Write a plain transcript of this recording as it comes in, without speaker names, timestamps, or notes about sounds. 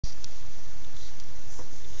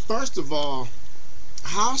First of all,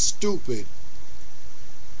 how stupid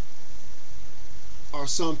are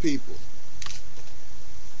some people?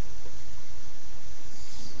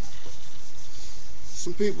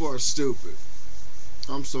 Some people are stupid.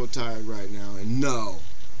 I'm so tired right now, and no,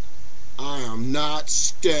 I am not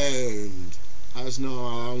stoned. I just know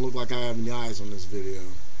I don't look like I have any eyes on this video.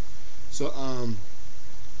 So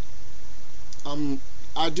I'm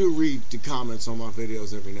I do read the comments on my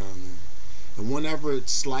videos every now and then, and whenever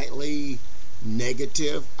it's slightly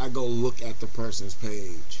negative, I go look at the person's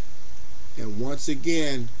page. And once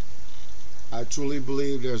again, I truly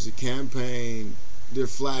believe there's a campaign. They're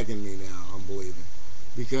flagging me now. I'm believing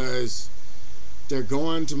because they're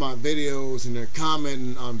going to my videos and they're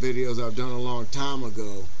commenting on videos I've done a long time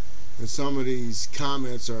ago, and some of these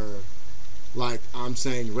comments are like I'm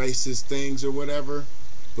saying racist things or whatever.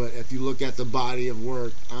 But if you look at the body of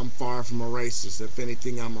work, I'm far from a racist. If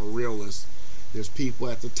anything, I'm a realist. There's people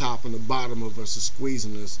at the top and the bottom of us are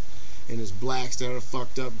squeezing us, and there's blacks that are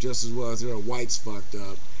fucked up just as well as there are whites fucked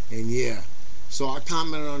up. And yeah, so I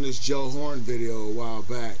commented on this Joe Horn video a while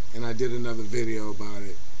back, and I did another video about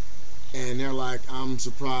it. And they're like, I'm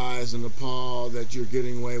surprised and appalled that you're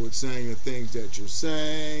getting away with saying the things that you're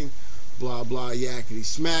saying, blah blah yakety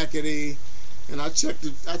smackety. And I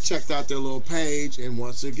checked out their little page, and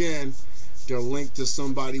once again, they're linked to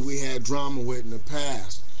somebody we had drama with in the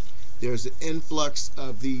past. There's an influx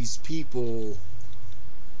of these people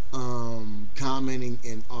commenting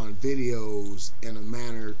on videos in a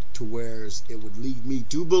manner to where it would lead me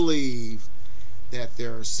to believe that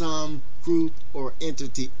there are some group or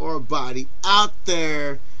entity or body out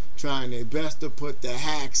there trying their best to put the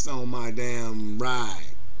hacks on my damn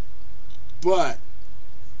ride. But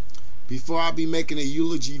before I be making a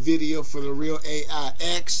eulogy video for the real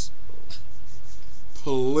AIX,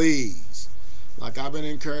 please, like I've been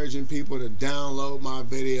encouraging people to download my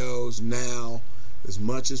videos now as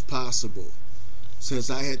much as possible since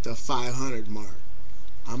I hit the 500 mark.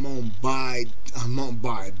 I'm on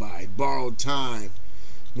borrowed time.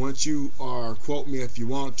 Once you are, quote me if you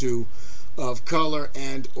want to, of color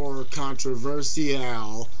and or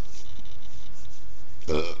controversial,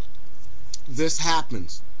 this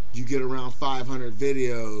happens. You get around 500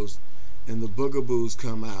 videos and the boogaboos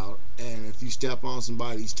come out, and if you step on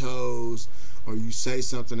somebody's toes or you say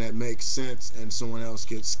something that makes sense and someone else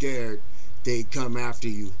gets scared, they come after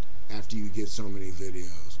you get so many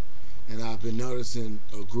videos. And I've been noticing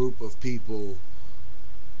a group of people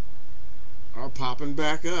are popping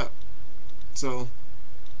back up. So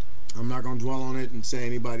I'm not going to dwell on it and say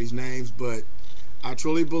anybody's names, but I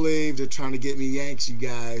truly believe they're trying to get me yanks, you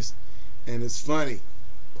guys. And it's funny.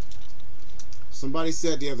 Somebody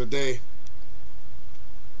said the other day,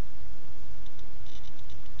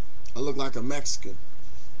 I look like a Mexican.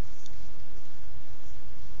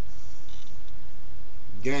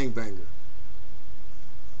 Gangbanger.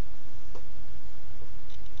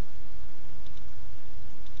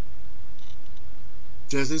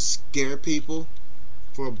 Does it scare people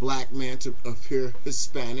for a black man to appear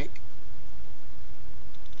Hispanic?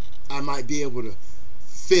 I might be able to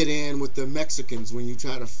fit in with the Mexicans when you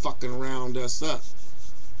try to fucking round us up.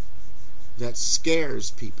 That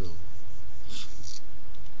scares people.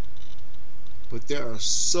 But there are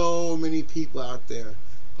so many people out there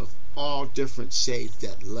of all different shades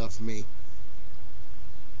that love me.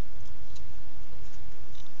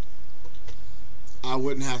 I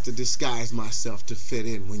wouldn't have to disguise myself to fit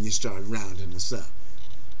in when you start rounding us up.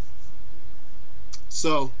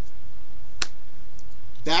 So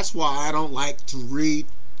that's why I don't like to read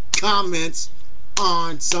comments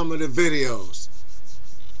on some of the videos,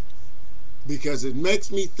 because it makes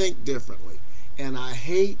me think differently, and I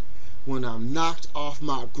hate when I'm knocked off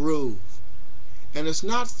my groove. And it's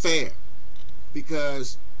not fair,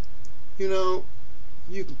 because you know,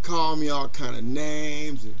 you can call me all kind of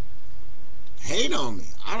names and hate on me.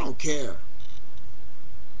 I don't care.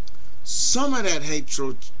 Some of that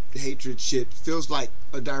hatred shit feels like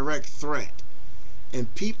a direct threat,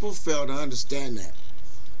 and people fail to understand that.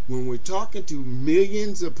 When we're talking to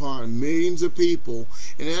millions upon millions of people,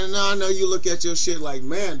 and then I know you look at your shit like,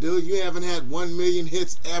 man, dude, you haven't had 1 million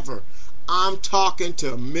hits ever. I'm talking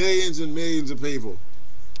to millions and millions of people.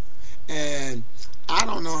 And I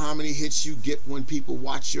don't know how many hits you get when people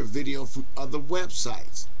watch your video from other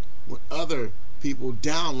websites. When other people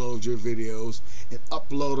download your videos and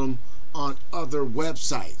upload them on other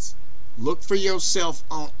websites. Look for yourself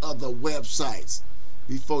on other websites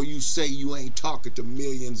before you say you ain't talking to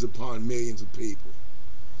millions upon millions of people.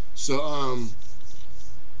 So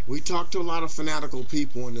we talk to a lot of fanatical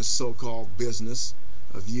people in this so-called business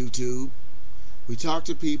of YouTube. We talk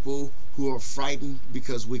to people who are frightened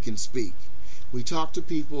because we can speak. We talk to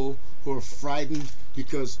people who are frightened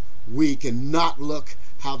because we cannot look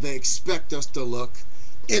how they expect us to look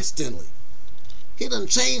instantly. He done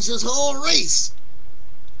changed his whole race.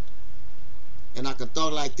 And I can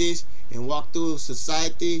talk like this and walk through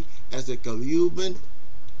society as a Cuban.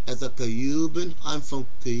 I'm from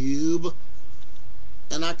Cuba.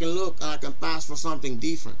 And I can look and I can pass for something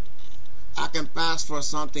different. I can pass for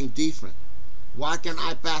something different. Why can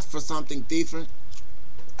I pass for something different?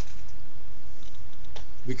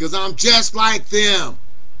 Because I'm just like them.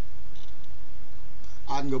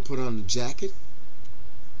 I can go put on a jacket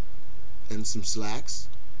and some slacks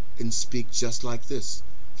and speak just like this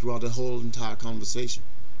throughout the whole entire conversation.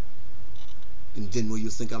 And then will you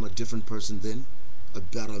think I'm a different person then? A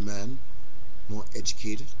better man? More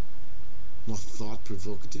educated? More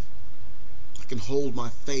thought-provocative? I can hold my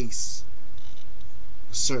face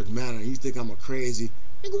a certain manner. You think I'm a crazy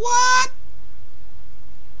nigga? What?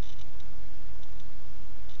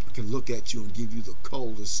 I can look at you and give you the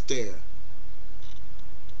coldest stare.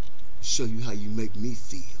 Show you how you make me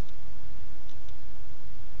feel.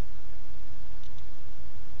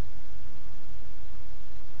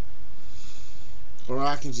 Or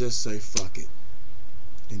I can just say fuck it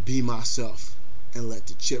and be myself and let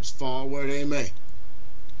the chips fall where they may.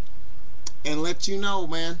 And let you know,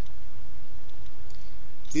 man,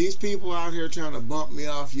 these people out here trying to bump me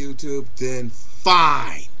off YouTube, then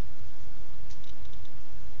fine.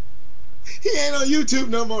 He ain't on YouTube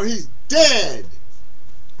no more. He's dead.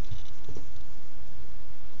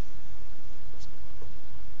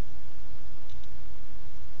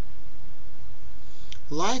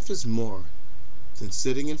 Life is more than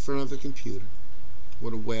sitting in front of the computer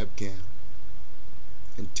with a webcam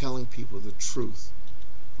and telling people the truth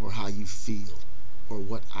or how you feel or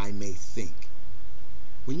what I may think.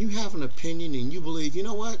 When you have an opinion and you believe, you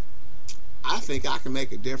know what, I think I can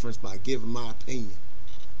make a difference by giving my opinion.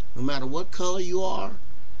 No matter what color you are,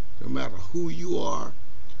 no matter who you are,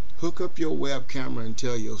 hook up your web camera and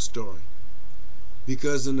tell your story.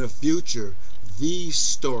 Because in the future, these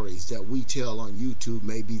stories that we tell on YouTube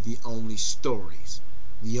may be the only stories,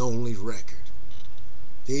 the only record.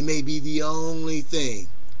 They may be the only thing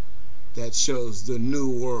that shows the new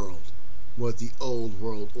world what the old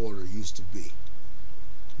world order used to be.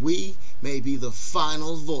 We may be the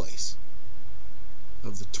final voice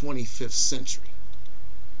of the 25th century.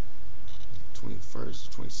 21st,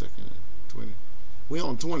 22nd, 20. We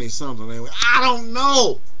on 20 something anyway. I don't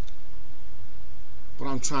know. But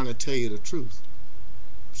I'm trying to tell you the truth.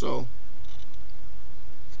 So,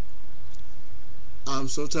 I'm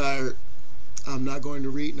so tired. I'm not going to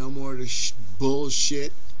read no more of this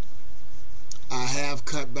bullshit. I have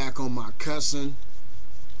cut back on my cussing.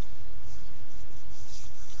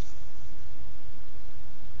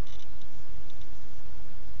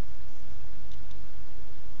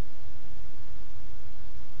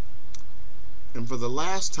 And for the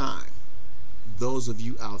last time, those of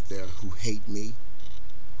you out there who hate me,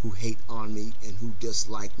 who hate on me, and who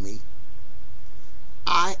dislike me,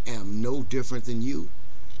 I am no different than you,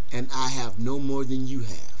 and I have no more than you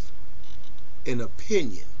have. An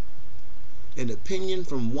opinion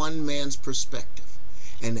from one man's perspective.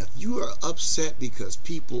 And if you are upset because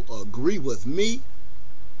people agree with me,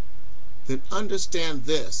 then understand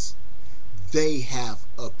this: they have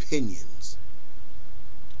opinions.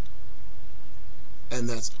 And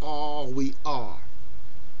that's all we are.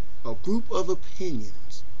 A group of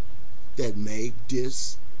opinions that may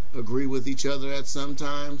disagree with each other at some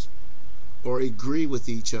times or agree with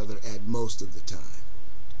each other at most of the time.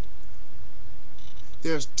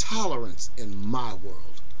 There's tolerance in my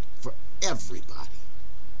world for everybody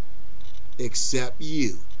except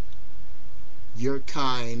you, your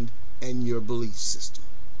kind, and your belief system.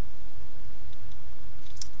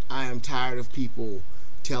 I am tired of people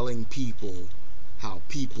telling people how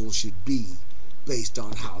people should be based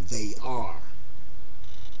on how they are.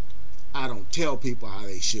 I don't tell people how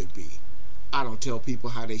they should be. I don't tell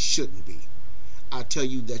people how they shouldn't be. I tell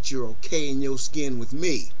you that you're okay in your skin with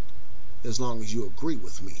me as long as you agree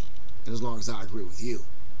with me and as long as I agree with you.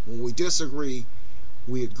 When we disagree,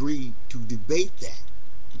 we agree to debate that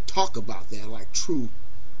and talk about that like true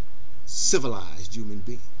civilized human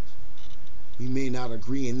beings. We may not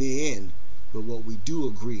agree in the end, but what we do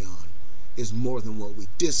agree on is more than what we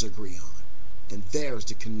disagree on. And there's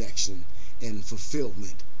the connection and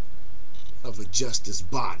fulfillment of a justice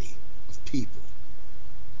body of people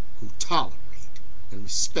who tolerate and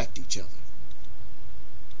respect each other.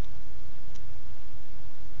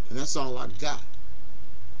 And that's all I got,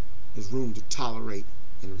 is room to tolerate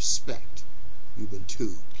and respect. You've been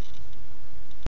too.